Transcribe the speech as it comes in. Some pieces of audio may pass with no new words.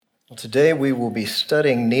Well, today we will be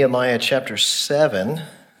studying Nehemiah chapter 7,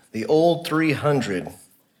 the old 300. You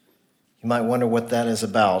might wonder what that is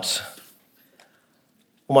about.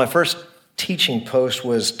 Well, my first teaching post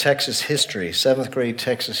was Texas history, 7th grade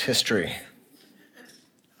Texas history.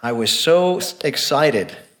 I was so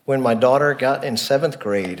excited when my daughter got in 7th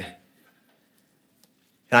grade.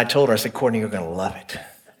 And I told her, I said, Courtney, you're going to love it.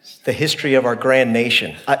 The history of our grand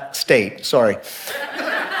nation, state, sorry.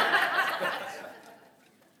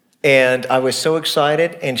 And I was so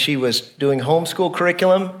excited, and she was doing homeschool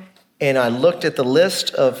curriculum, and I looked at the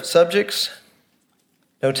list of subjects,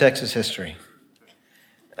 no Texas history.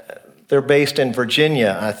 They're based in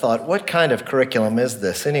Virginia. I thought, what kind of curriculum is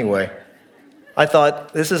this anyway? I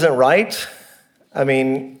thought, this isn't right. I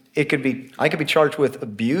mean, I could be charged with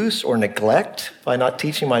abuse or neglect by not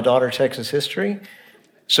teaching my daughter Texas history.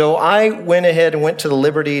 So I went ahead and went to the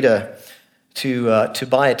liberty to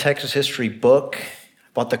buy a Texas history book.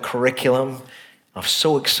 Bought the curriculum. I was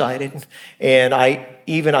so excited. And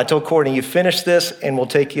I told Courtney, you finish this and we'll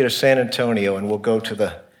take you to San Antonio and we'll go to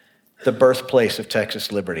the birthplace of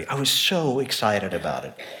Texas liberty. I was so excited about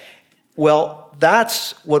it. Well,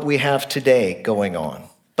 that's what we have today going on.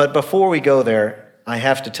 But before we go there, I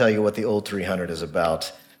have to tell you what the old 300 is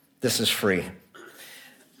about. This is free.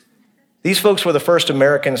 These folks were the first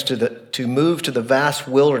Americans to move to the vast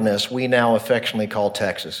wilderness we now affectionately call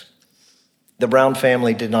Texas. The Brown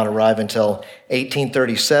family did not arrive until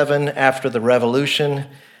 1837 after the Revolution.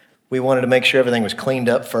 We wanted to make sure everything was cleaned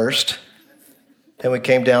up first. Then we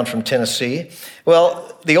came down from Tennessee.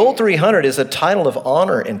 Well, the Old 300 is a title of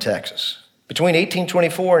honor in Texas. Between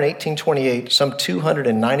 1824 and 1828, some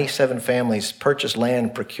 297 families purchased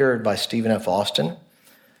land procured by Stephen F. Austin.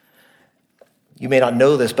 You may not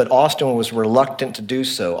know this, but Austin was reluctant to do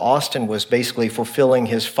so. Austin was basically fulfilling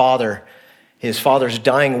his father's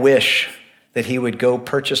dying wish that he would go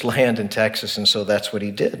purchase land in Texas, and so that's what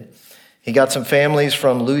he did. He got some families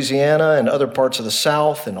from Louisiana and other parts of the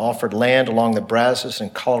South and offered land along the Brazos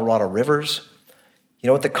and Colorado rivers. You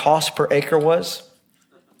know what the cost per acre was?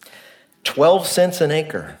 12 cents an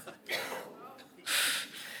acre.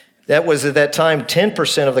 That was at that time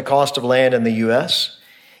 10% of the cost of land in the U.S.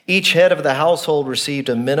 Each head of the household received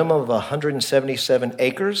a minimum of 177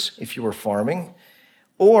 acres if you were farming,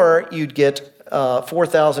 or you'd get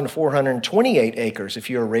 4,428 acres if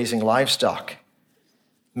you were raising livestock.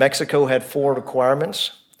 Mexico had 4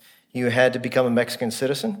 requirements. You had to become a Mexican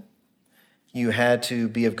citizen. You had to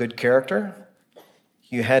be of good character.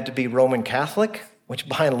 You had to be Roman Catholic, which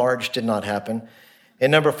by and large did not happen.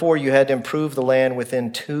 And number 4, you had to improve the land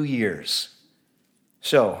within 2 years.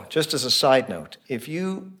 So, just as a side note, if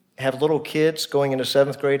you have little kids going into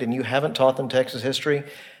 7th grade and you haven't taught them Texas history,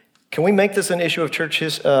 can we make this an issue of church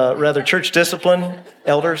discipline,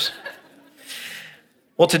 elders?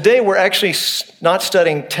 Well, today we're actually not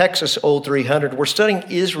studying Texas Old 300. We're studying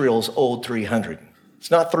Israel's Old 300. It's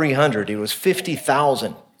not 300. It was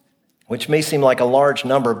 50,000, which may seem like a large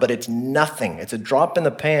number, but it's nothing. It's a drop in the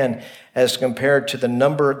pan as compared to the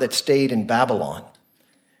number that stayed in Babylon.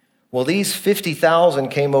 Well, these 50,000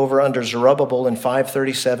 came over under Zerubbabel in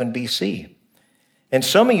 537 BC. And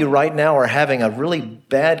some of you right now are having a really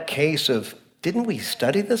bad case of, didn't we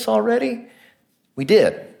study this already? We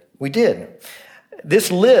did. This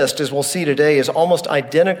list, as we'll see today, is almost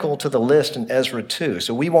identical to the list in Ezra 2.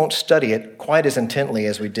 So we won't study it quite as intently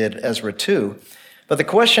as we did Ezra 2. But the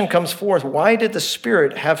question comes forth, why did the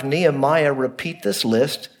Spirit have Nehemiah repeat this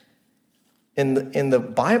list in the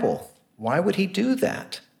Bible? Why would he do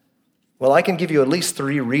that? Well, I can give you at least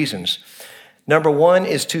 3 reasons. Number 1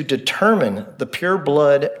 is to determine the pure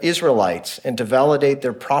blood Israelites and to validate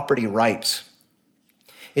their property rights.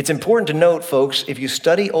 It's important to note, folks, if you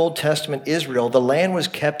study Old Testament Israel, the land was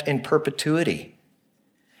kept in perpetuity.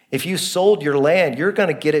 If you sold your land, you're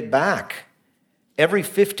going to get it back. Every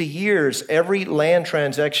 50 years, every land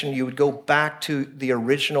transaction, you would go back to the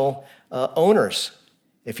original owners.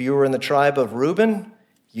 If you were in the tribe of Reuben,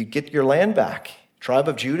 you get your land back. Tribe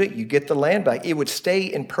of Judah, you get the land back. It would stay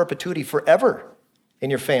in perpetuity forever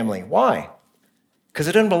in your family. Why? Because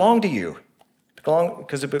it doesn't belong to you.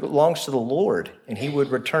 Because it belongs to the Lord, and he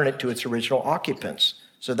would return it to its original occupants.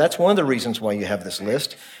 So that's one of the reasons why you have this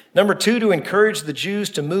list. Number 2, to encourage the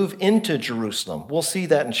Jews to move into Jerusalem. We'll see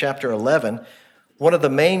that in chapter 11. One of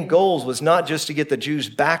the main goals was not just to get the Jews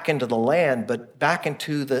back into the land, but back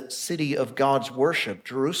into the city of God's worship,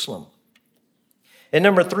 Jerusalem. And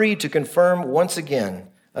number 3, to confirm once again,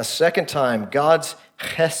 a second time, God's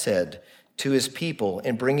chesed to his people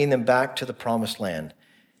in bringing them back to the promised land.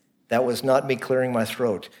 That was not me clearing my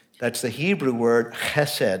throat. That's the Hebrew word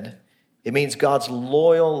chesed. It means God's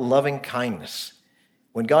loyal, loving kindness.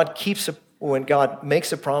 When God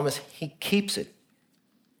makes a promise, he keeps it.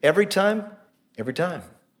 Every time, every time.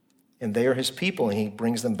 And they are his people, and he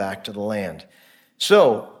brings them back to the land.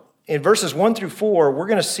 So, in verses 1 through 4, we're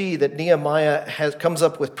going to see that Nehemiah comes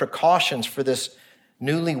up with precautions for this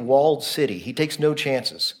newly walled city. He takes no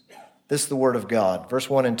chances. This is the word of God. Verse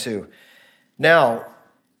 1 and 2. Now,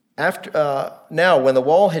 when the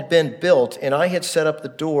wall had been built, and I had set up the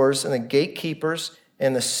doors, and the gatekeepers,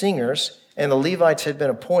 and the singers, and the Levites had been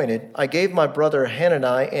appointed, I gave my brother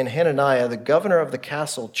Hanani and Hananiah, the governor of the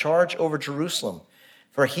castle, charge over Jerusalem,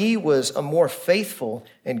 for he was a more faithful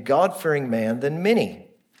and God-fearing man than many.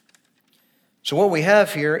 So what we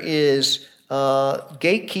have here is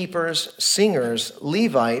gatekeepers, singers,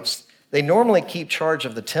 Levites. They normally keep charge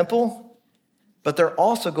of the temple, but they're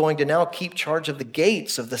also going to now keep charge of the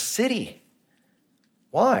gates of the city.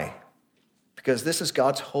 Why? Because this is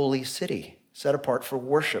God's holy city, set apart for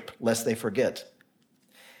worship, lest they forget.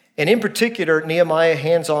 And in particular, Nehemiah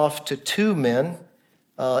hands off to two men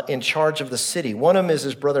in charge of the city. One of them is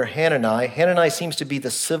his brother Hanani. Hanani seems to be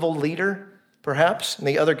the civil leader, perhaps, and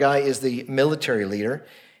the other guy is the military leader.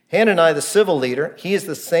 Hanani, the civil leader, he is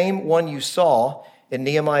the same one you saw in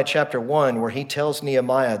Nehemiah chapter 1, where he tells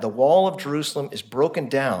Nehemiah, the wall of Jerusalem is broken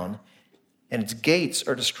down and its gates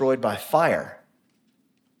are destroyed by fire.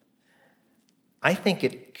 I think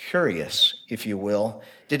it curious, if you will.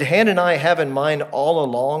 Did Hanani have in mind all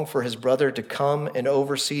along for his brother to come and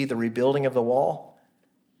oversee the rebuilding of the wall?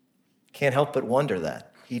 Can't help but wonder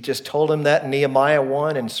that. He just told him that in Nehemiah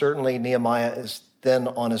 1, and certainly Nehemiah is then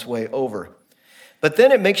on his way over. But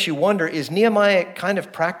then it makes you wonder, is Nehemiah kind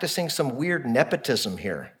of practicing some weird nepotism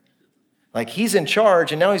here? Like he's in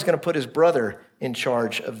charge, and now he's going to put his brother in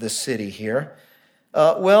charge of this city here.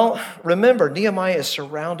 Well, remember, Nehemiah is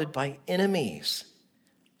surrounded by enemies.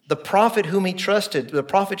 The prophet whom he trusted, the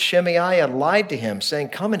prophet Shemaiah, lied to him, saying,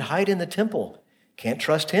 come and hide in the temple. Can't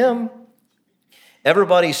trust him.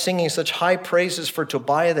 Everybody's singing such high praises for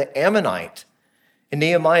Tobiah the Ammonite. And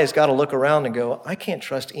Nehemiah's got to look around and go, I can't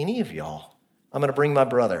trust any of y'all. I'm going to bring my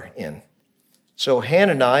brother in. So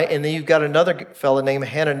Hanani, and then you've got another fellow named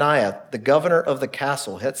Hananiah, the governor of the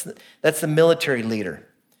castle. That's the military leader.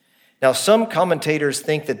 Now, some commentators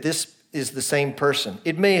think that this is the same person.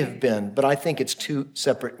 It may have been, but I think it's two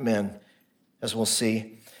separate men, as we'll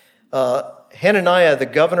see. Hananiah, the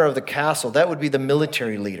governor of the castle, that would be the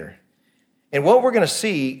military leader. And what we're going to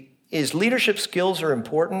see is leadership skills are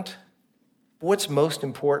important. But what's most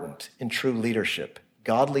important in true leadership?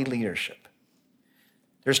 Godly leadership.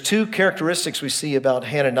 There's two characteristics we see about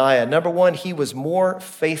Hananiah. Number one, he was more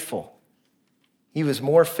faithful. He was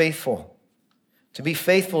more faithful. To be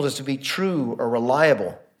faithful is to be true or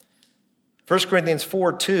reliable. 1 Corinthians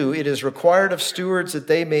 4:2, it is required of stewards that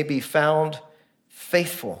they may be found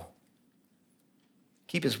faithful.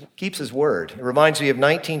 Keeps his word. It reminds me of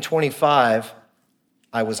 1925.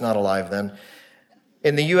 I was not alive then.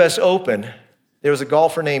 In the U.S. Open, there was a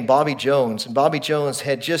golfer named Bobby Jones, and Bobby Jones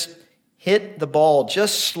had just hit the ball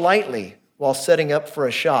just slightly while setting up for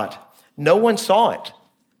a shot. No one saw it.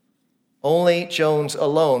 Only Jones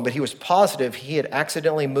alone, but he was positive he had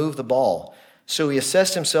accidentally moved the ball, so he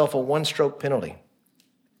assessed himself a one-stroke penalty.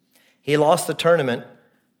 He lost the tournament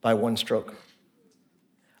by one stroke.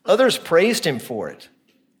 Others praised him for it.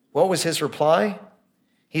 What was his reply?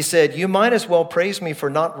 He said, you might as well praise me for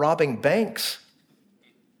not robbing banks.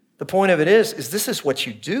 The point of it is this is what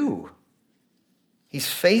you do. He's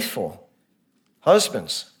faithful.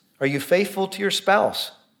 Husbands, are you faithful to your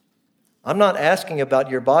spouse? I'm not asking about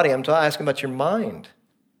your body. I'm asking about your mind.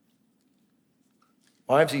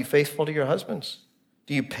 Wives, are you faithful to your husbands?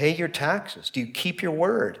 Do you pay your taxes? Do you keep your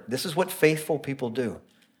word? This is what faithful people do.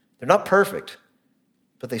 They're not perfect,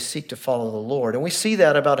 but they seek to follow the Lord. And we see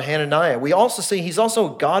that about Hananiah. We also see he's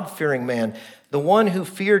also a God-fearing man, the one who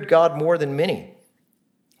feared God more than many.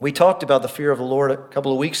 We talked about the fear of the Lord a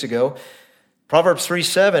couple of weeks ago. Proverbs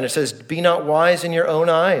 3:7, it says, be not wise in your own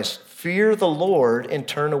eyes. Fear the Lord and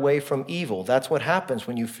turn away from evil. That's what happens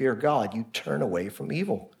when you fear God. You turn away from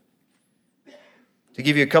evil. To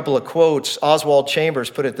give you a couple of quotes, Oswald Chambers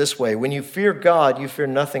put it this way, when you fear God, you fear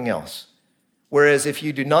nothing else. Whereas if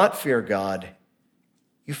you do not fear God,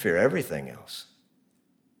 you fear everything else.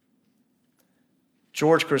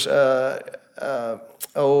 George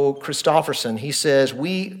Christopherson, he says,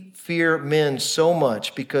 we fear men so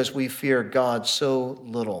much because we fear God so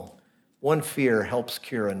little. One fear helps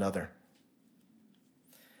cure another.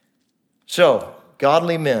 So,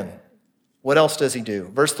 godly men, what else does he do?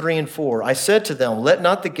 Verse 3 and 4, I said to them, let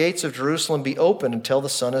not the gates of Jerusalem be open until the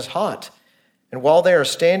sun is hot. And while they are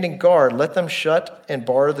standing guard, let them shut and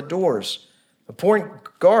bar the doors.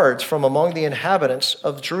 Appoint guards from among the inhabitants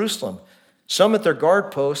of Jerusalem, some at their guard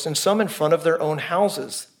posts and some in front of their own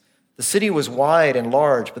houses. The city was wide and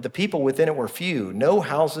large, but the people within it were few. No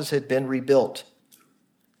houses had been rebuilt.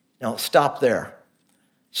 Now, stop there.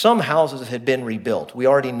 Some houses had been rebuilt. We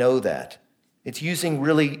already know that. It's using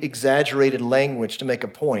really exaggerated language to make a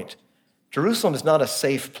point. Jerusalem is not a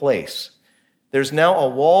safe place. There's now a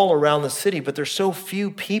wall around the city, but there's so few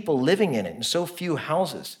people living in it and so few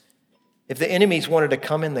houses. If the enemies wanted to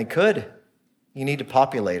come in, they could. You need to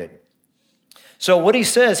populate it. So what he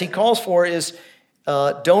says, he calls for is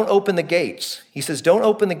don't open the gates. He says, don't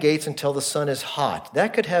open the gates until the sun is hot.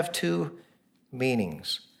 That could have two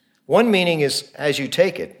meanings. One meaning is as you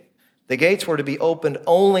take it. The gates were to be opened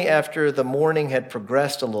only after the morning had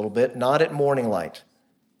progressed a little bit, not at morning light.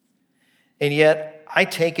 And yet, I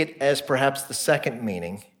take it as perhaps the second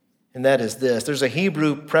meaning, and that is this. There's a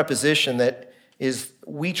Hebrew preposition that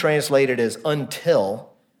we translate it as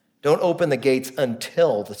until. Don't open the gates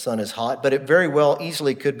until the sun is hot, but it very well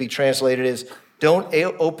easily could be translated as don't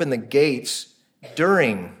open the gates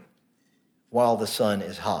during while the sun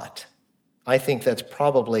is hot. I think that's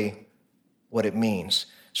probably what it means.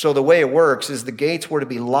 So the way it works is the gates were to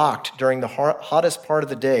be locked during the hottest part of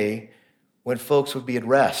the day when folks would be at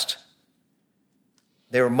rest.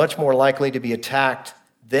 They were much more likely to be attacked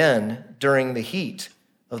then during the heat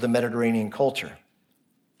of the Mediterranean culture.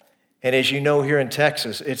 And as you know, here in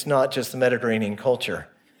Texas, it's not just the Mediterranean culture.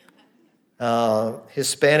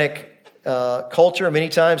 Hispanic culture, many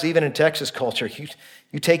times, even in Texas culture,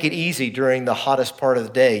 you take it easy during the hottest part of the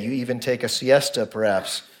day. You even take a siesta,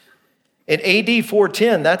 perhaps. In AD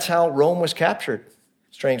 410, that's how Rome was captured,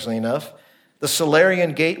 strangely enough. The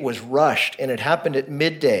Salarian Gate was rushed, and it happened at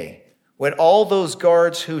midday, when all those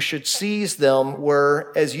guards who should seize them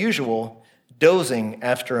were, as usual, dozing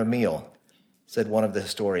after a meal, said one of the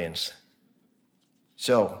historians.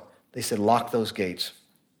 So they said, lock those gates.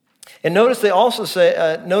 And notice he also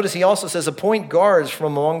says, appoint guards from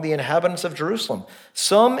among the inhabitants of Jerusalem,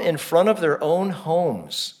 some in front of their own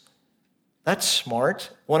homes. That's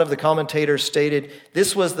smart. One of the commentators stated,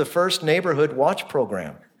 this was the first neighborhood watch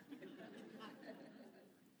program.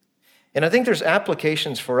 And I think there's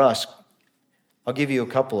applications for us. I'll give you a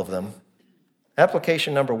couple of them.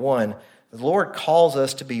 Application number one, the Lord calls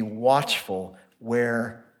us to be watchful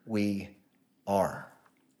where we are.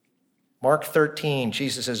 Mark 13,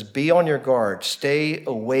 Jesus says, be on your guard, stay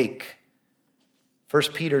awake. 1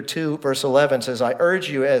 Peter 2, verse 11 says, I urge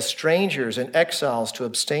you as strangers and exiles to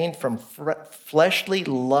abstain from fleshly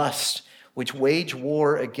lusts which wage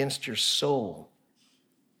war against your soul.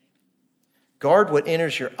 Guard what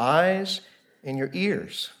enters your eyes and your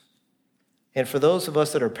ears. And for those of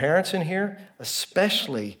us that are parents in here,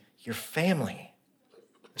 especially your family,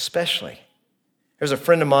 especially. There's a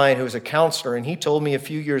friend of mine who is a counselor, and he told me a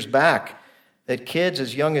few years back that kids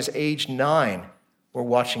as young as age 9 were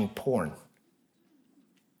watching porn.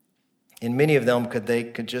 And many of them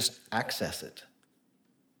could just access it.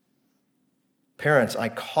 Parents, I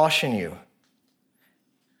caution you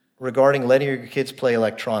regarding letting your kids play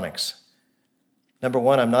electronics. Number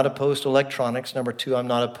one, I'm not opposed to electronics. Number two, I'm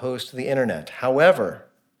not opposed to the internet. However,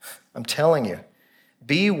 I'm telling you,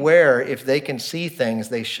 beware if they can see things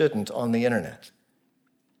they shouldn't on the internet.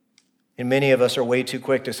 And many of us are way too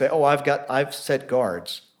quick to say, oh, I've set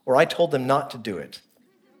guards, or I told them not to do it.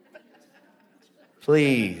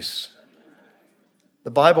 Please.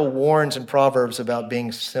 The Bible warns in Proverbs about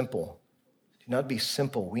being simple. Do not be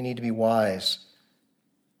simple. We need to be wise.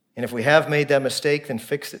 And if we have made that mistake, then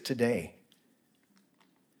fix it today.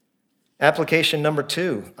 Application number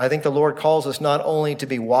two, I think the Lord calls us not only to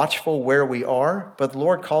be watchful where we are, but the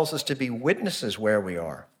Lord calls us to be witnesses where we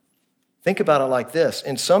are. Think about it like this.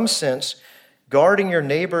 In some sense, guarding your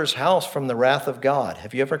neighbor's house from the wrath of God.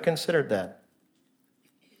 Have you ever considered that?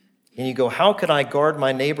 And you go, how could I guard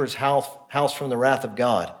my neighbor's house from the wrath of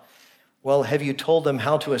God? Well, have you told them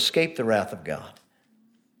how to escape the wrath of God?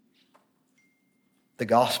 The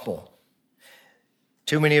gospel.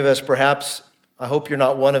 Too many of us, perhaps, I hope you're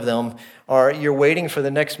not one of them, you're waiting for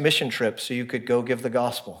the next mission trip so you could go give the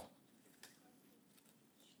gospel.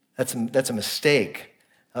 That's a mistake.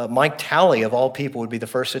 Mike Talley, of all people, would be the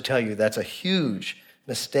first to tell you that's a huge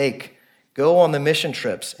mistake. Go on the mission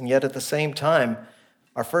trips, and yet at the same time,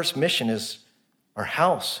 our first mission is our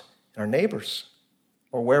house and our neighbors,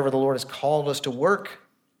 or wherever the Lord has called us to work.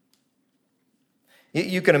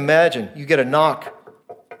 You can imagine, you get a knock.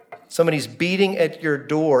 Somebody's beating at your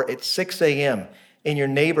door at 6 a.m., and your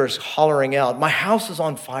neighbor's hollering out, my house is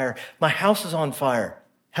on fire, my house is on fire,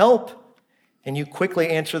 help. And you quickly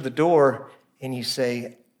answer the door, and you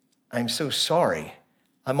say, I'm so sorry,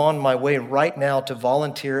 I'm on my way right now to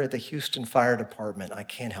volunteer at the Houston Fire Department. I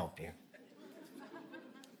can't help you.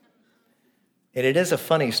 And it is a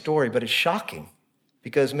funny story, but it's shocking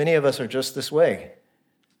because many of us are just this way.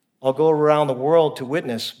 I'll go around the world to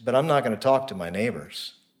witness, but I'm not going to talk to my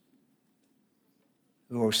neighbors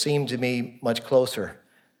who seem to me much closer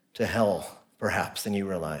to hell, perhaps, than you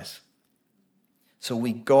realize. So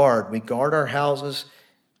we guard our houses,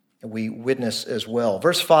 and we witness as well.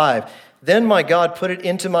 Verse 5, then my God put it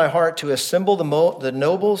into my heart to assemble the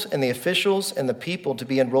nobles and the officials and the people to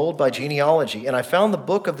be enrolled by genealogy. And I found the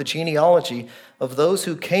book of the genealogy of those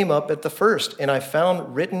who came up at the first, and I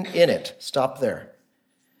found written in it. Stop there.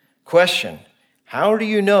 Question, how do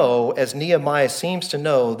you know, as Nehemiah seems to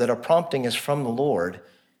know, that a prompting is from the Lord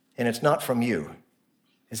and it's not from you?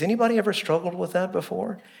 Has anybody ever struggled with that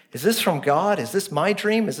before? Is this from God? Is this my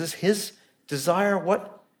dream? Is this his desire?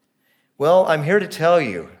 What? Well, I'm here to tell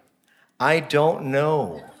you, I don't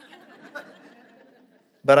know.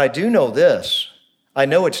 But I do know this. I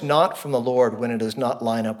know it's not from the Lord when it does not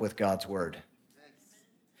line up with God's word.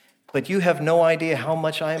 But you have no idea how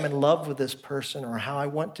much I am in love with this person or how I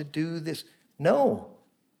want to do this. No.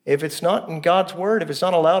 If it's not in God's word, if it's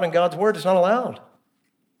not allowed in God's word, it's not allowed.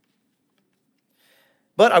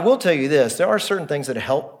 But I will tell you this. There are certain things that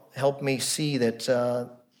help me see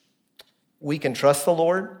that we can trust the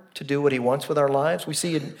Lord to do what he wants with our lives. We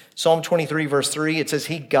see in Psalm 23, verse 3, it says,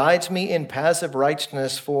 he guides me in paths of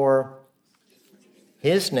righteousness for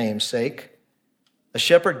his name's sake. A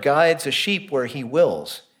shepherd guides a sheep where he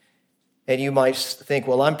wills. And you might think,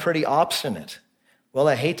 well, I'm pretty obstinate. Well,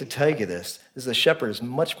 I hate to tell you this, is the shepherd is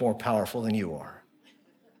much more powerful than you are.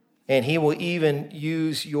 And he will even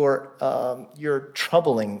use your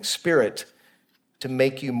troubling spirit to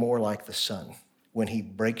make you more like the son when he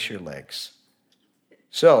breaks your legs.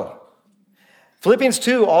 So, Philippians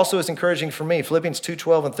 2 also is encouraging for me. Philippians 2,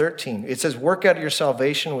 12 and 13. It says, work out your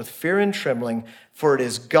salvation with fear and trembling, for it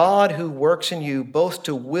is God who works in you both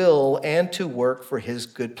to will and to work for his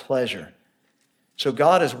good pleasure. So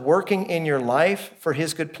God is working in your life for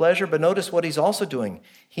his good pleasure, but notice what he's also doing.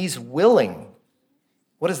 He's willing.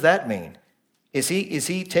 What does that mean? Is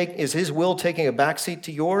his will taking a backseat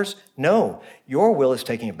to yours? No, your will is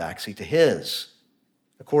taking a backseat to his.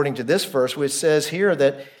 According to this verse, which says here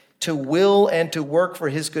that to will and to work for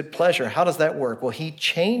his good pleasure. How does that work? Well, he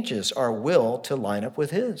changes our will to line up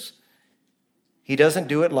with his. He doesn't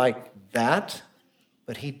do it like that,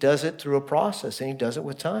 but he does it through a process, and he does it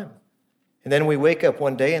with time. And then we wake up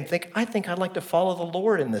one day and think, I think I'd like to follow the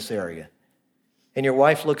Lord in this area. And your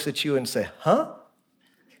wife looks at you and say, huh?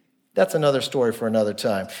 That's another story for another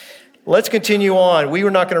time. Let's continue on. We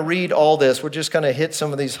were not going to read all this. We're just going to hit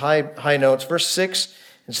some of these high notes. Verse 6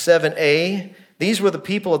 and 7a. These were the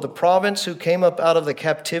people of the province who came up out of the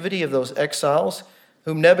captivity of those exiles,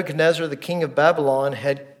 whom Nebuchadnezzar, the king of Babylon,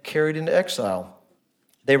 had carried into exile.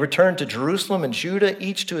 They returned to Jerusalem and Judah,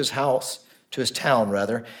 each to his house, to his town,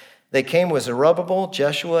 rather. They came with Zerubbabel,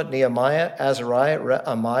 Jeshua, Nehemiah, Azariah,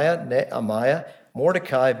 Nehemiah,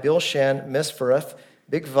 Mordecai, Bilshan, Mispereth,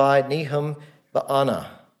 Bigvai, Nehum, Baanah.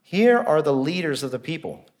 Here are the leaders of the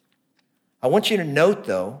people. I want you to note,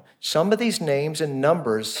 though, some of these names and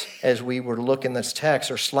numbers, as we were to look in this text,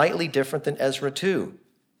 are slightly different than Ezra 2.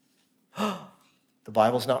 The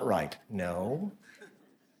Bible's not right. No.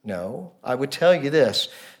 I would tell you this.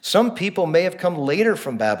 Some people may have come later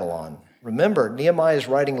from Babylon. Remember, Nehemiah is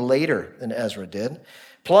writing later than Ezra did.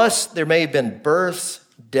 Plus, there may have been births,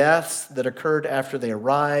 deaths that occurred after they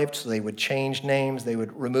arrived, so they would change names, they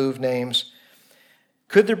would remove names.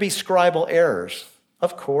 Could there be scribal errors?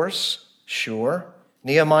 Of course, sure.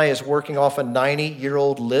 Nehemiah is working off a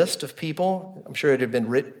 90-year-old list of people. I'm sure it had been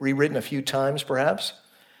rewritten a few times, perhaps.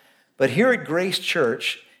 But here at Grace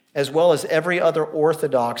Church, as well as every other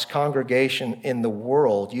Orthodox congregation in the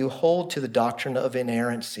world, you hold to the doctrine of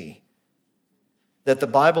inerrancy, that the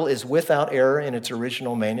Bible is without error in its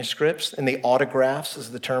original manuscripts, and the autographs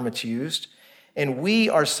is the term it's used, and we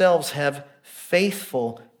ourselves have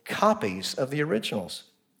faithful copies of the originals.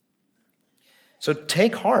 So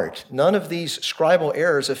take heart. None of these scribal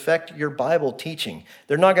errors affect your Bible teaching.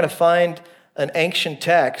 They're not going to find an ancient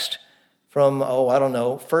text from,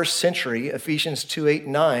 first century, Ephesians 2, 8,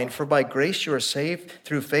 9, for by grace you are saved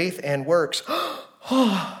through faith and works.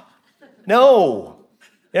 No,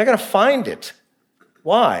 you're not going to find it.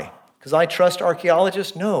 Why? Because I trust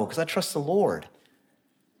archaeologists? No, because I trust the Lord.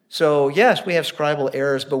 So yes, we have scribal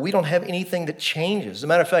errors, but we don't have anything that changes. As a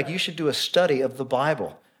matter of fact, you should do a study of the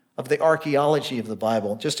Bible, of the archaeology of the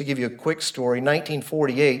Bible. Just to give you a quick story,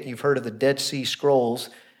 1948, you've heard of the Dead Sea Scrolls.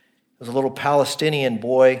 There was a little Palestinian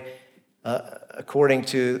boy According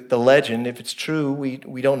to the legend, if it's true,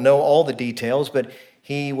 we don't know all the details, but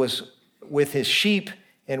he was with his sheep,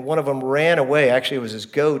 and one of them ran away. Actually, it was his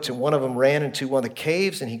goats, and one of them ran into one of the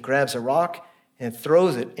caves, and he grabs a rock and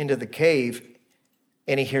throws it into the cave,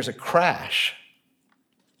 and he hears a crash.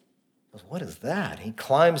 He goes, what is that? He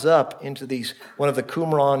climbs up into one of the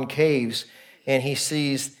Qumran caves, and he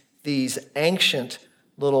sees these ancient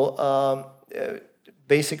little,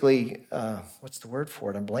 basically, what's the word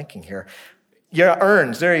for it? I'm blanking here. Yeah,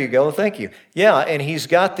 urns. There you go. Thank you. Yeah, and he's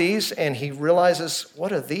got these, and he realizes,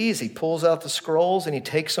 what are these? He pulls out the scrolls, and he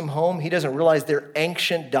takes them home. He doesn't realize they're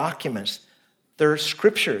ancient documents. They're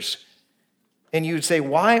scriptures. And you'd say,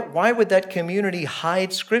 why would that community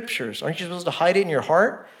hide scriptures? Aren't you supposed to hide it in your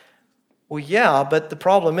heart? Well, yeah, but the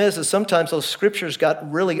problem is sometimes those scriptures got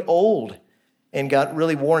really old and got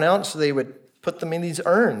really worn out, so they would put them in these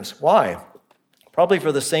urns. Why? Probably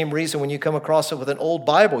for the same reason when you come across it with an old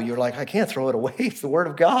Bible, you're like, I can't throw it away. It's the Word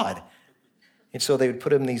of God. And so they would put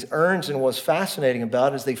them in these urns, and what's fascinating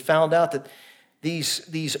about it is they found out that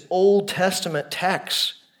these Old Testament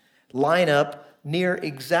texts line up near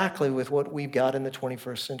exactly with what we've got in the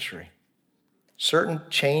 21st century. Certain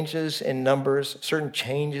changes in numbers, certain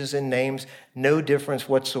changes in names, no difference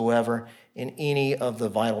whatsoever in any of the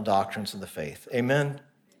vital doctrines of the faith. Amen?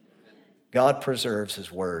 God preserves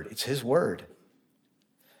His Word. It's His Word.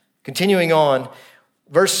 Continuing on,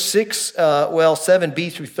 verse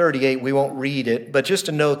 7b through 38, we won't read it, but just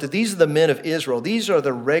to note that these are the men of Israel. These are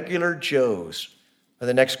the regular Joes, are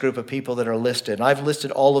the next group of people that are listed. And I've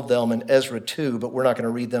listed all of them in Ezra 2, but we're not going to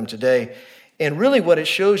read them today. And really what it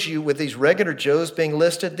shows you with these regular Joes being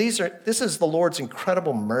listed, this is the Lord's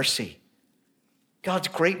incredible mercy. God's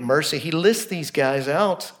great mercy. He lists these guys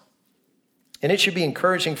out. And it should be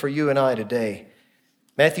encouraging for you and I today.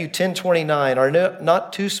 Matthew 10:29, are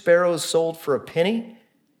not 2 sparrows sold for a penny?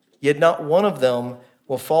 Yet not one of them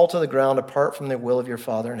will fall to the ground apart from the will of your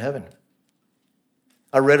Father in heaven.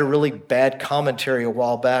 I read a really bad commentary a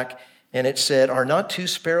while back, and it said, are not 2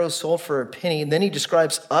 sparrows sold for a penny? And then he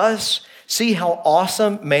describes us. See how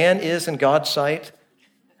awesome man is in God's sight?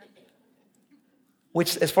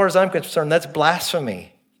 Which, as far as I'm concerned, that's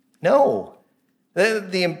blasphemy. No.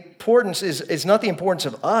 The importance is not the importance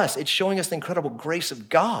of us. It's showing us the incredible grace of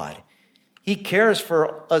God. He cares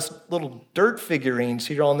for us little dirt figurines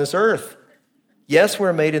here on this earth. Yes,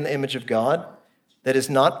 we're made in the image of God. That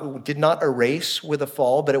did not erase with a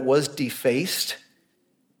fall, but it was defaced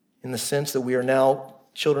in the sense that we are now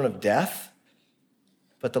children of death.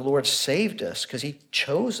 But the Lord saved us because He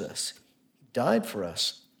chose us. He died for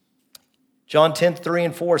us. John 10:3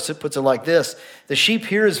 and 4 puts it like this. The sheep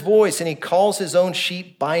hear His voice, and He calls His own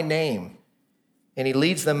sheep by name, and He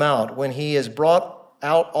leads them out. When He has brought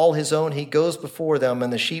out all His own, He goes before them,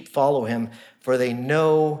 and the sheep follow Him, for they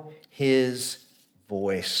know His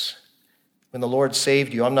voice. When the Lord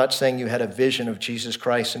saved you, I'm not saying you had a vision of Jesus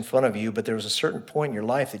Christ in front of you, but there was a certain point in your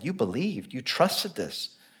life that you believed, you trusted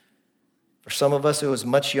this. For some of us, it was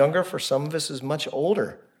much younger. For some of us, it was much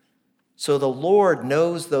older. So the Lord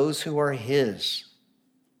knows those who are His.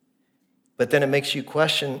 But then it makes you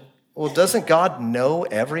question, well, doesn't God know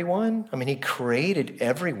everyone? I mean, He created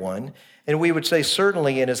everyone. And we would say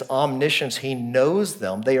certainly in His omniscience, He knows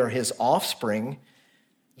them. They are His offspring.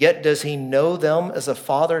 Yet does He know them as a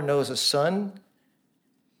father knows a son?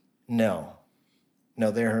 No. No,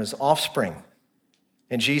 they're His offspring.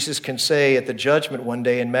 And Jesus can say at the judgment one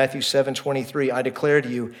day in Matthew 7:23, I declare to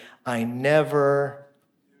you, I never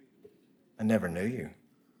knew you.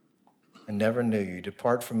 I never knew you.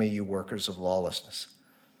 Depart from me, you workers of lawlessness.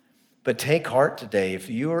 But take heart today. If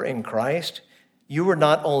you are in Christ, you were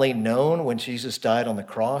not only known when Jesus died on the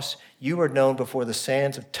cross, you were known before the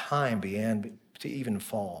sands of time began to even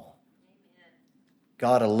fall.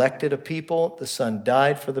 God elected a people. The Son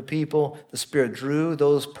died for the people. The Spirit drew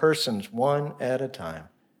those persons one at a time.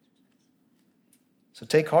 So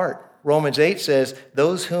take heart. Romans 8 says,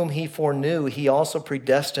 those whom He foreknew, He also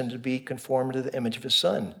predestined to be conformed to the image of His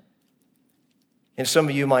Son. And some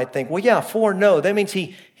of you might think, well, yeah, foreknow. That means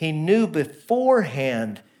he knew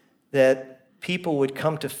beforehand that people would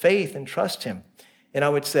come to faith and trust Him. And I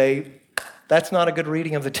would say, that's not a good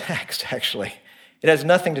reading of the text, actually. It has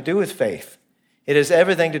nothing to do with faith. It has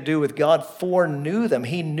everything to do with God foreknew them.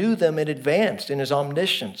 He knew them in advance in His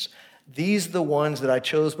omniscience. These are the ones that I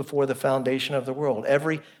chose before the foundation of the world.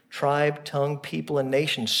 Every tribe, tongue, people, and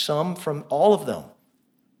nation, some from all of them.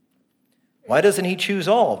 Why doesn't He choose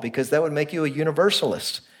all? Because that would make you a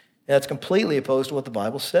universalist. And that's completely opposed to what the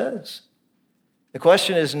Bible says. The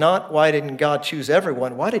question is not why didn't God choose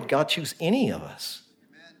everyone? Why did God choose any of us?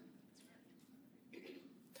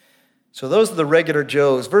 So those are the regular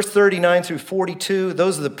Joes. Verse 39 through 42,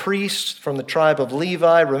 those are the priests from the tribe of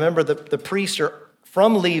Levi. Remember, the priests are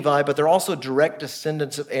from Levi, but they're also direct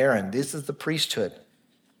descendants of Aaron. This is the priesthood.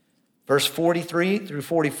 Verse 43 through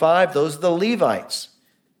 45, those are the Levites,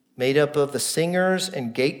 made up of the singers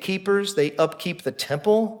and gatekeepers. They upkeep the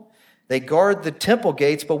temple. They guard the temple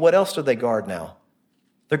gates, but what else do they guard now?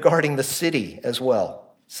 They're guarding the city as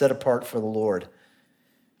well, set apart for the Lord.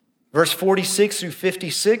 Verse 46 through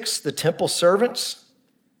 56, the temple servants.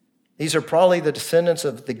 These are probably the descendants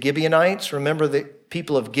of the Gibeonites. Remember the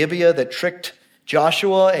people of Gibeah that tricked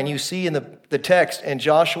Joshua, and you see in the text, and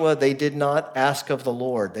Joshua, they did not ask of the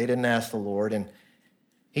Lord. They didn't ask the Lord, and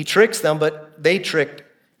he tricks them, but they tricked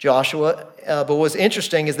Joshua. But what's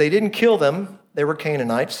interesting is they didn't kill them. They were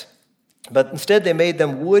Canaanites, but instead they made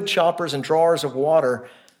them wood choppers and drawers of water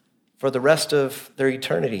for the rest of their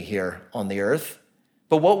eternity here on the earth.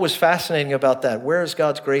 But what was fascinating about that? Where is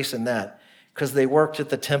God's grace in that? Because they worked at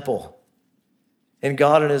the temple. And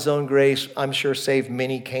God in his own grace, I'm sure, saved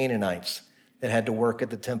many Canaanites that had to work at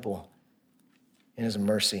the temple in his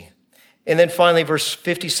mercy. And then finally, verse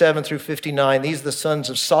 57 through 59, these are the sons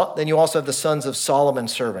of then you also have the sons of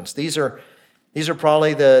Solomon's servants. These are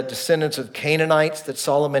probably the descendants of Canaanites that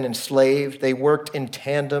Solomon enslaved. They worked in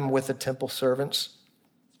tandem with the temple servants.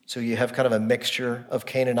 So you have kind of a mixture of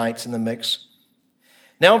Canaanites in the mix.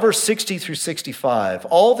 Now verse 60 through 65,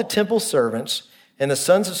 all the temple servants and the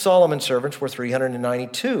sons of Solomon's servants were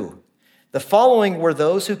 392. The following were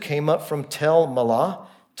those who came up from Tel Malah,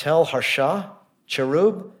 Tel Harsha,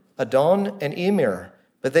 Cherub, Adon, and Emir,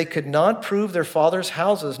 but they could not prove their fathers'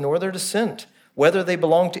 houses nor their descent, whether they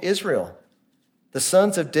belonged to Israel. The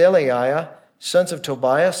sons of Delaiah, sons of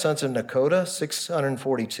Tobiah, sons of Nekoda,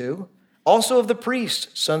 642. Also of the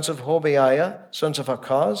priests, sons of Hobaiah, sons of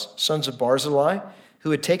Hakaz, sons of Barzillai,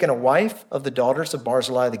 who had taken a wife of the daughters of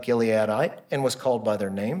Barzillai the Gileadite and was called by their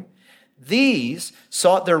name. These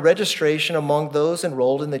sought their registration among those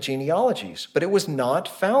enrolled in the genealogies, but it was not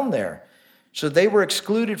found there. So they were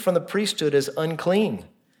excluded from the priesthood as unclean.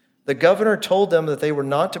 The governor told them that they were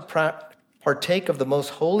not to partake of the most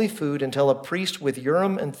holy food until a priest with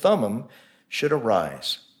Urim and Thummim should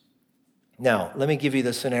arise. Now, let me give you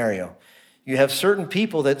the scenario. You have certain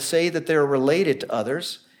people that say that they're related to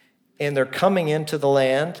others, and they're coming into the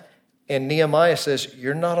land, and Nehemiah says,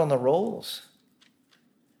 you're not on the rolls.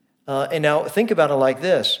 And now think about it like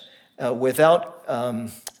this. Without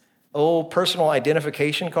personal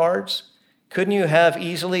identification cards, couldn't you have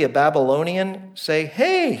easily a Babylonian say,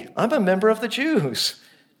 hey, I'm a member of the Jews.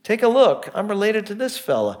 Take a look. I'm related to this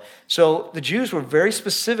fella. So the Jews were very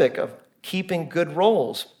specific of keeping good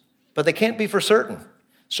rolls, but they can't be for certain.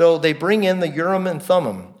 So they bring in the Urim and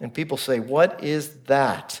Thummim, and people say, what is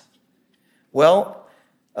that? Well,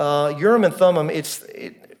 Urim and Thummim, it's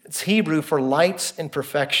Hebrew for lights and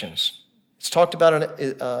perfections. It's talked about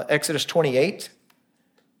in Exodus 28.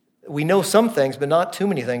 We know some things, but not too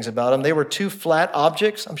many things about them. They were two flat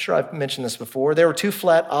objects. I'm sure I've mentioned this before. They were two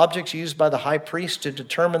flat objects used by the high priest to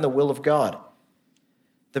determine the will of God.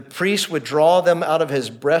 The priest would draw them out of his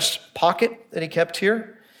breast pocket that he kept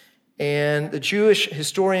here. And the Jewish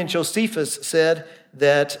historian Josephus said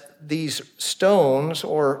that these stones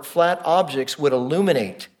or flat objects would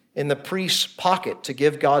illuminate in the priest's pocket to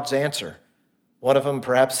give God's answer. One of them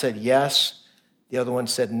perhaps said yes, the other one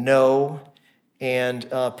said no, and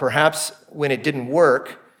perhaps when it didn't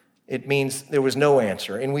work, it means there was no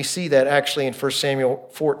answer. And we see that actually in 1 Samuel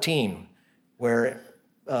 14, where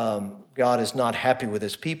God is not happy with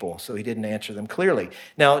his people, so he didn't answer them clearly.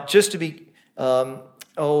 Now, just to be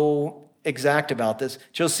exact about this,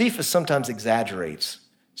 Josephus sometimes exaggerates,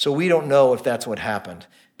 so we don't know if that's what happened.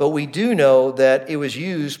 But we do know that it was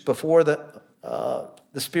used before the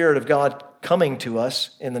Spirit of God coming to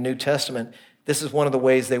us in the New Testament. This is one of the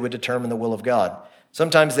ways they would determine the will of God.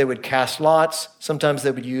 Sometimes they would cast lots. Sometimes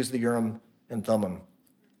they would use the Urim and Thummim.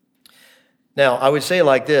 Now, I would say it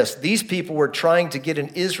like this. These people were trying to get in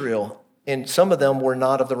Israel, and some of them were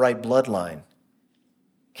not of the right bloodline.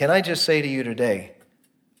 Can I just say to you today,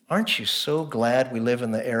 aren't you so glad we live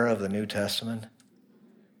in the era of the New Testament?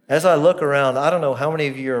 As I look around, I don't know how many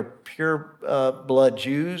of you are pure blood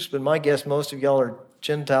Jews, but my guess most of y'all are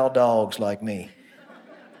Gentile dogs like me.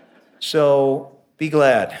 So be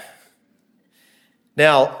glad.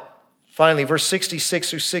 Now, finally, verse 66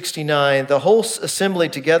 through 69, the whole assembly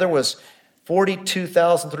together was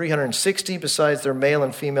 42,360 besides their male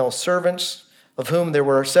and female servants, of whom there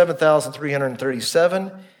were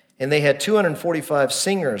 7,337, and they had 245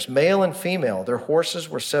 singers, male and female. Their horses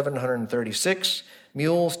were 736.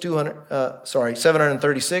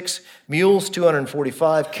 736, mules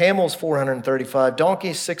 245, camels 435,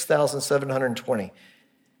 donkeys 6,720.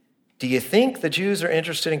 Do you think the Jews are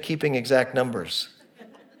interested in keeping exact numbers?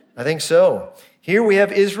 I think so. Here we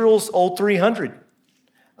have Israel's old 300.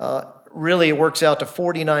 Really, it works out to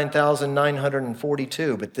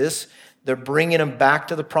 49,942. But they're bringing them back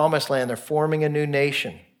to the promised land. They're forming a new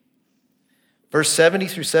nation. Verse 70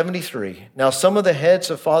 through 73. Now some of the heads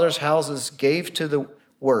of fathers' houses gave to the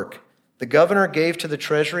work. The governor gave to the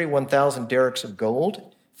treasury 1,000 derricks of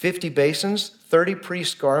gold, 50 basins, 30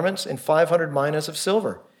 priest garments, and 500 minas of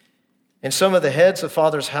silver. And some of the heads of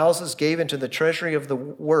fathers' houses gave into the treasury of the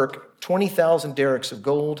work 20,000 derricks of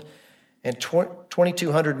gold and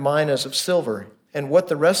 2,200 minas of silver. And what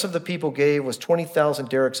the rest of the people gave was 20,000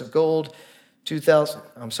 derricks of gold, 2,000.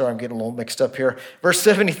 I'm sorry, I'm getting a little mixed up here. Verse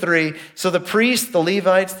 73. So the priests, the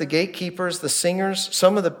Levites, the gatekeepers, the singers,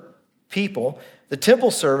 some of the people, the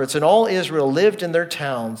temple servants, and all Israel lived in their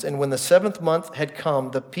towns. And when the 7th month had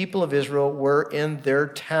come, the people of Israel were in their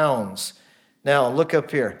towns. Now, look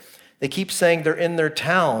up here. They keep saying they're in their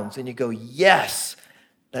towns. And you go, yes,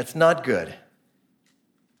 that's not good.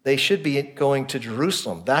 They should be going to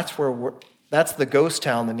Jerusalem. That's the ghost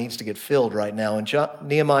town that needs to get filled right now. And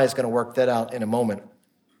Nehemiah is going to work that out in a moment.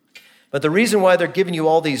 But the reason why they're giving you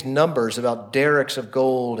all these numbers about derricks of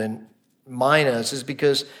gold and minas is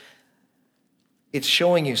because it's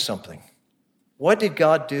showing you something. What did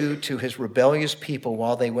God do to his rebellious people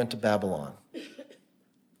while they went to Babylon?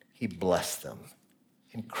 He blessed them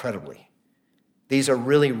incredibly. These are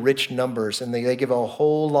really rich numbers, and they give a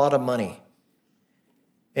whole lot of money.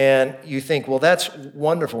 And you think, well, that's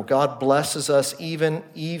wonderful. God blesses us even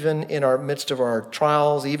in our midst of our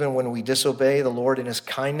trials, even when we disobey the Lord in his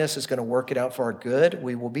kindness is going to work it out for our good.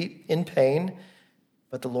 We will be in pain,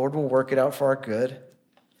 but the Lord will work it out for our good.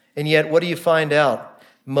 And yet, what do you find out?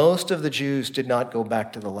 Most of the Jews did not go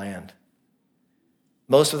back to the land.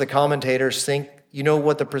 Most of the commentators think, you know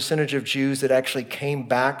what the percentage of Jews that actually came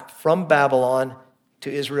back from Babylon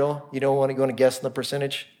to Israel? You don't want to go and guess on the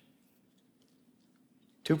percentage?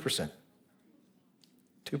 2%.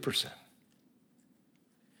 2%.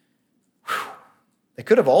 Whew. They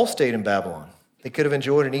could have all stayed in Babylon. They could have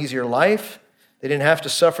enjoyed an easier life. They didn't have to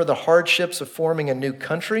suffer the hardships of forming a new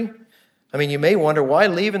country. I mean, you may wonder, why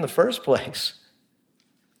leave in the first place?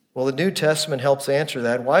 Well, the New Testament helps answer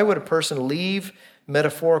that. Why would a person leave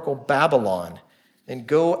metaphorical Babylon and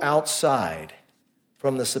go outside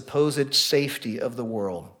from the supposed safety of the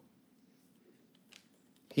world?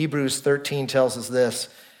 Hebrews 13 tells us this,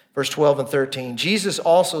 verse 12 and 13. Jesus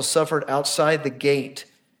also suffered outside the gate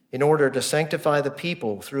in order to sanctify the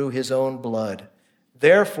people through his own blood.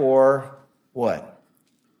 Therefore, what?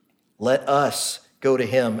 Let us go to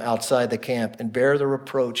him outside the camp and bear the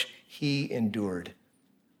reproach he endured.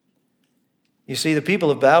 You see, the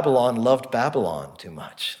people of Babylon loved Babylon too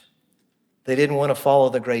much. They didn't want to follow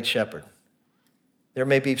the great shepherd. There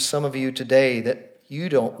may be some of you today that you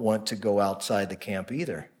don't want to go outside the camp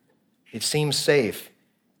either. It seems safe,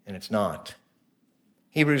 and it's not.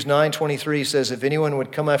 Hebrews 9:23 says, if anyone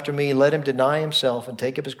would come after me, let him deny himself and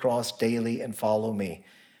take up his cross daily and follow me.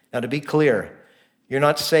 Now, to be clear, you're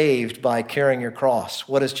not saved by carrying your cross.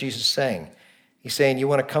 What is Jesus saying? He's saying, you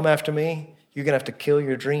want to come after me? You're going to have to kill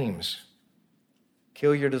your dreams,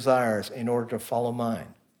 kill your desires in order to follow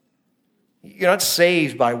mine. You're not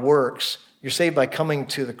saved by works. You're saved by coming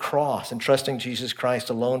to the cross and trusting Jesus Christ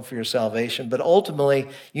alone for your salvation. But ultimately,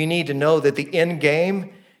 you need to know that the end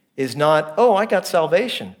game is not, oh, I got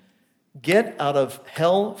salvation. Get out of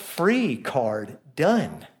hell free card,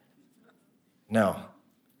 done. No.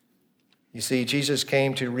 You see, Jesus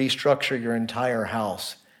came to restructure your entire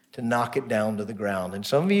house, to knock it down to the ground. And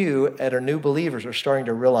some of you that are new believers are starting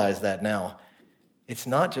to realize that now. It's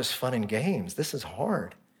not just fun and games. This is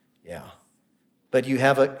hard. Yeah. But you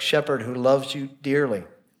have a shepherd who loves you dearly.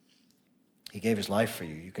 He gave his life for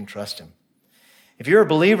you. You can trust him. If you're a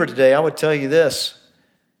believer today, I would tell you this.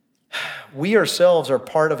 We ourselves are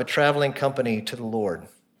part of a traveling company to the Lord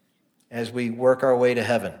as we work our way to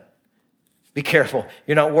heaven. Be careful.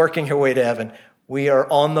 You're not working your way to heaven. We are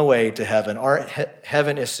on the way to heaven. Our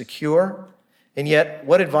heaven is secure. And yet,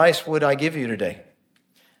 what advice would I give you today?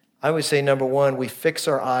 I would say, number one, we fix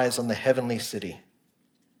our eyes on the heavenly city,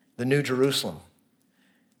 the New Jerusalem.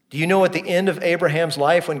 Do you know at the end of Abraham's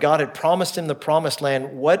life, when God had promised him the promised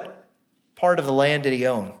land, what part of the land did he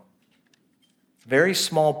own? Very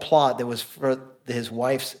small plot that was for his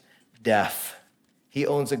wife's death. He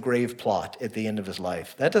owns a grave plot at the end of his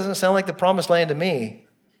life. That doesn't sound like the promised land to me.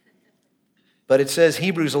 But it says,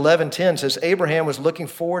 Hebrews 11:10 says, Abraham was looking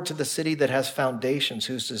forward to the city that has foundations,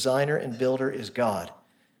 whose designer and builder is God.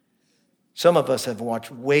 Some of us have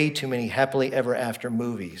watched way too many happily ever after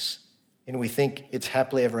movies, and we think it's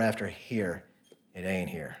happily ever after here. It ain't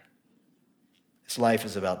here. This life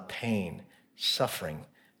is about pain, suffering,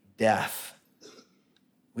 death.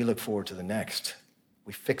 We look forward to the next.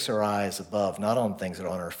 We fix our eyes above, not on things that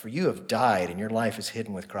are on earth. For you have died, and your life is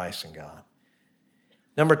hidden with Christ in God.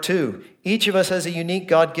 Number 2, each of us has a unique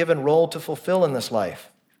God-given role to fulfill in this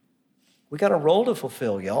life. We got a role to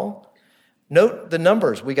fulfill, y'all. Note the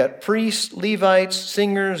numbers. We got priests, Levites,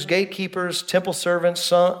 singers, gatekeepers, temple servants,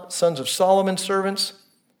 sons of Solomon servants.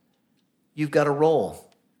 You've got a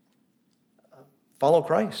role. Follow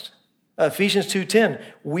Christ. Ephesians 2:10,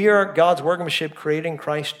 we are God's workmanship created in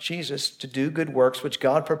Christ Jesus to do good works which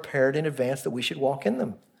God prepared in advance that we should walk in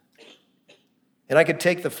them. And I could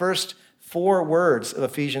take the first 4 words of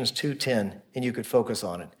Ephesians 2:10 and you could focus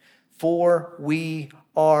on it. For we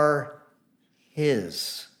are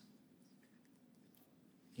his.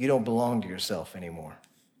 You don't belong to yourself anymore.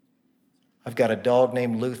 I've got a dog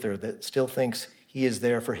named Luther that still thinks he is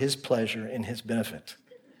there for his pleasure and his benefit.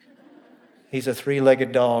 He's a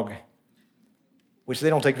 3-legged dog, which they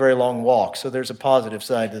don't take very long walks, so there's a positive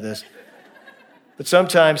side to this. But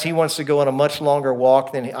sometimes he wants to go on a much longer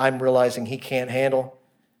walk than I'm realizing he can't handle.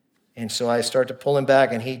 And so I start to pull him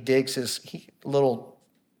back, and he digs his little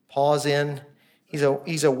paws in. He's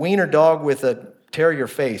a wiener dog with a terrier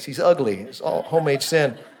face. He's ugly. It's all homemade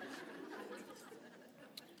sin.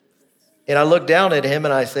 And I look down at him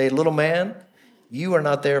and I say, little man, you are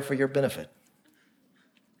not there for your benefit,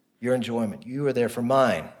 your enjoyment. You are there for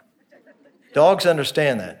mine. Dogs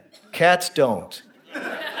understand that. Cats don't.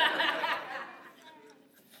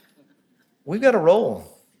 We've got a role.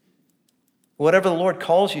 Whatever the Lord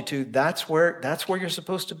calls you to, that's where you're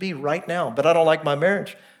supposed to be right now. But I don't like my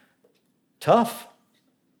marriage. Tough.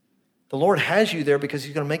 The Lord has you there because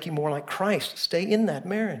he's going to make you more like Christ. Stay in that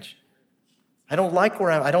marriage. I don't like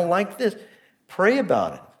where I don't like this. Pray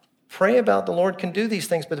about it. Pray about the Lord can do these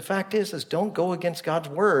things. But the fact is don't go against God's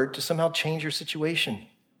word to somehow change your situation.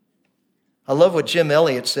 I love what Jim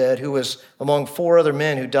Elliot said, who was among 4 other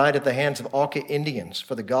men who died at the hands of Auca Indians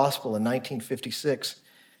for the gospel in 1956.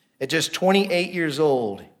 At just 28 years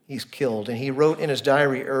old, he's killed. And he wrote in his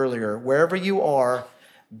diary earlier, wherever you are,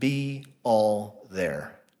 be all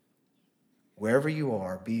there. Wherever you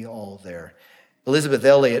are, be all there. Elizabeth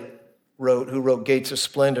Elliot, who wrote Gates of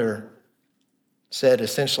Splendor, said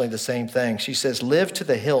essentially the same thing. She says, live to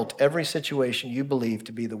the hilt every situation you believe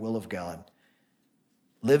to be the will of God.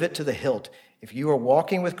 Live it to the hilt. If you are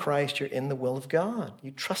walking with Christ, you're in the will of God.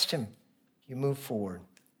 You trust him. You move forward.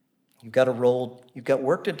 You've got a role. You've got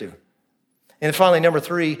work to do. And finally, number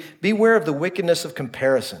 3, beware of the wickedness of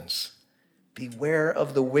comparisons. Beware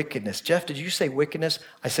of the wickedness. Geoff, did you say wickedness?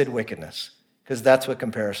 I said wickedness, because that's what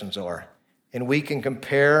comparisons are. And we can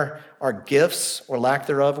compare our gifts or lack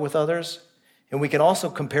thereof with others. And we can also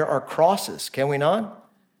compare our crosses, can we not?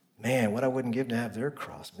 Man, what I wouldn't give to have their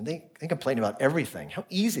cross. I mean, they complain about everything, how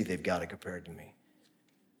easy they've got it compared to me.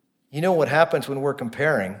 You know what happens when we're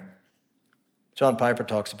comparing? John Piper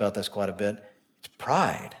talks about this quite a bit. It's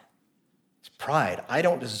pride. It's pride. I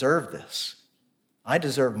don't deserve this. I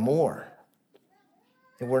deserve more.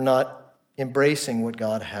 And we're not embracing what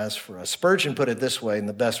God has for us. Spurgeon put it this way, in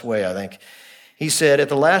the best way, I think. He said, at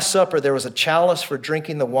the Last Supper, there was a chalice for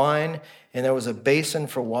drinking the wine, and there was a basin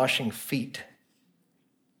for washing feet.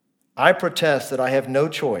 I protest that I have no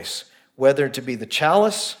choice whether to be the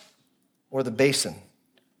chalice or the basin.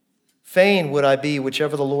 Fain would I be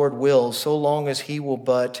whichever the Lord wills, so long as he will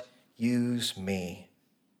but use me.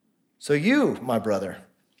 So you, my brother,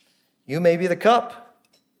 you may be the cup,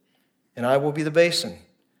 and I will be the basin.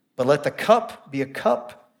 But let the cup be a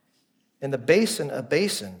cup, and the basin a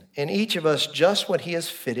basin, and each of us just what he is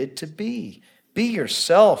fitted to be. Be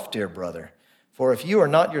yourself, dear brother, for if you are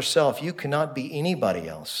not yourself, you cannot be anybody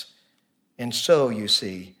else. And so, you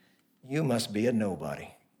see, you must be a nobody.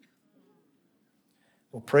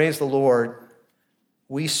 Well, praise the Lord,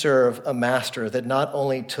 we serve a master that not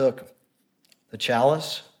only took the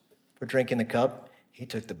chalice for drinking the cup, he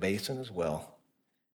took the basin as well.